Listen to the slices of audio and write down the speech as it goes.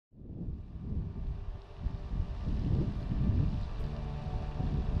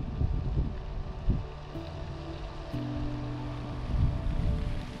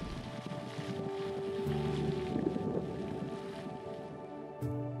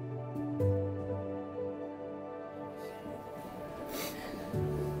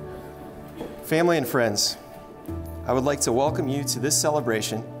Family and friends, I would like to welcome you to this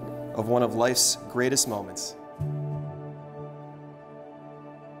celebration of one of life's greatest moments.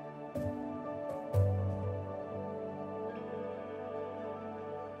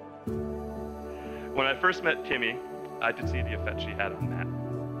 When I first met Kimmy, I could see the effect she had on Matt.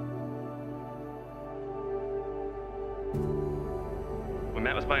 When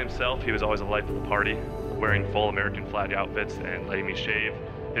Matt was by himself, he was always the life of the party, wearing full American flag outfits and letting me shave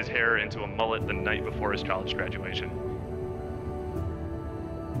his hair into a mullet the night before his college graduation.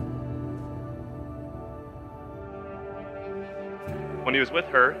 When he was with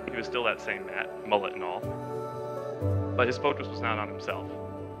her, he was still that same Matt, mullet and all, but his focus was not on himself.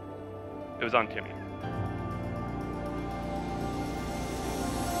 It was on Kimmy.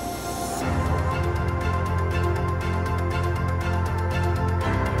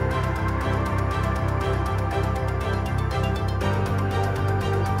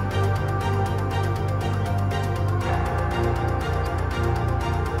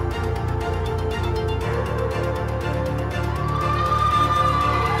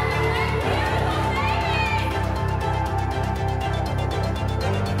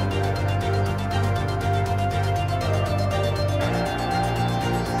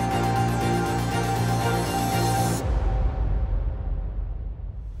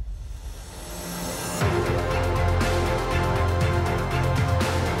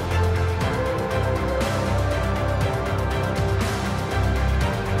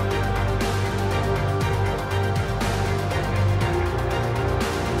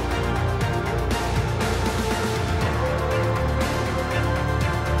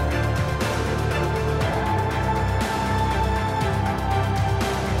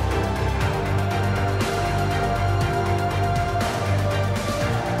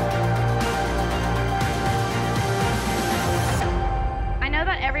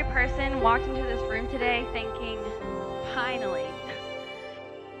 Walked into this room today thinking, finally.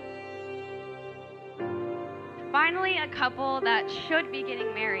 Finally, a couple that should be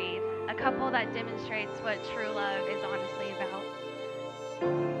getting married, a couple that demonstrates what true love is honestly about.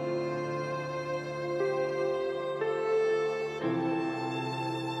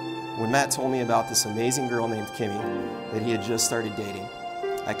 When Matt told me about this amazing girl named Kimmy that he had just started dating,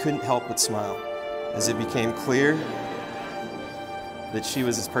 I couldn't help but smile as it became clear that she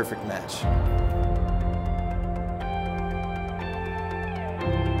was his perfect match.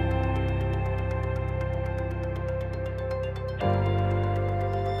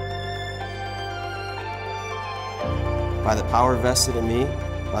 By the power vested in me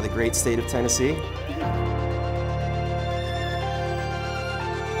by the great state of Tennessee,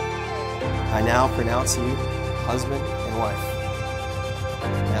 I now pronounce you husband and wife.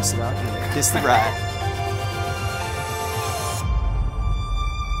 Pass it out and kiss the bride.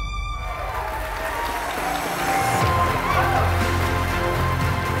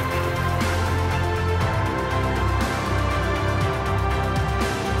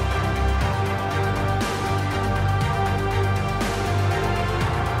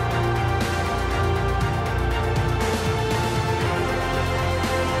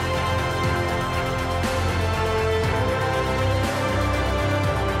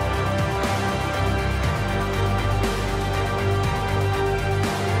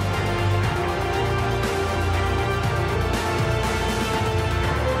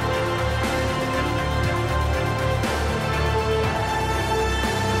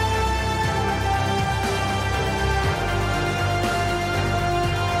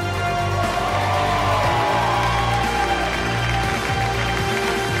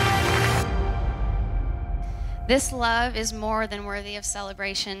 This love is more than worthy of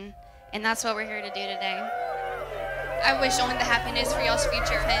celebration, and that's what we're here to do today. I wish only the happiness for y'all's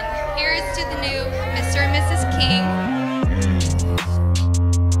future. And here is to the new Mr. and Mrs. King.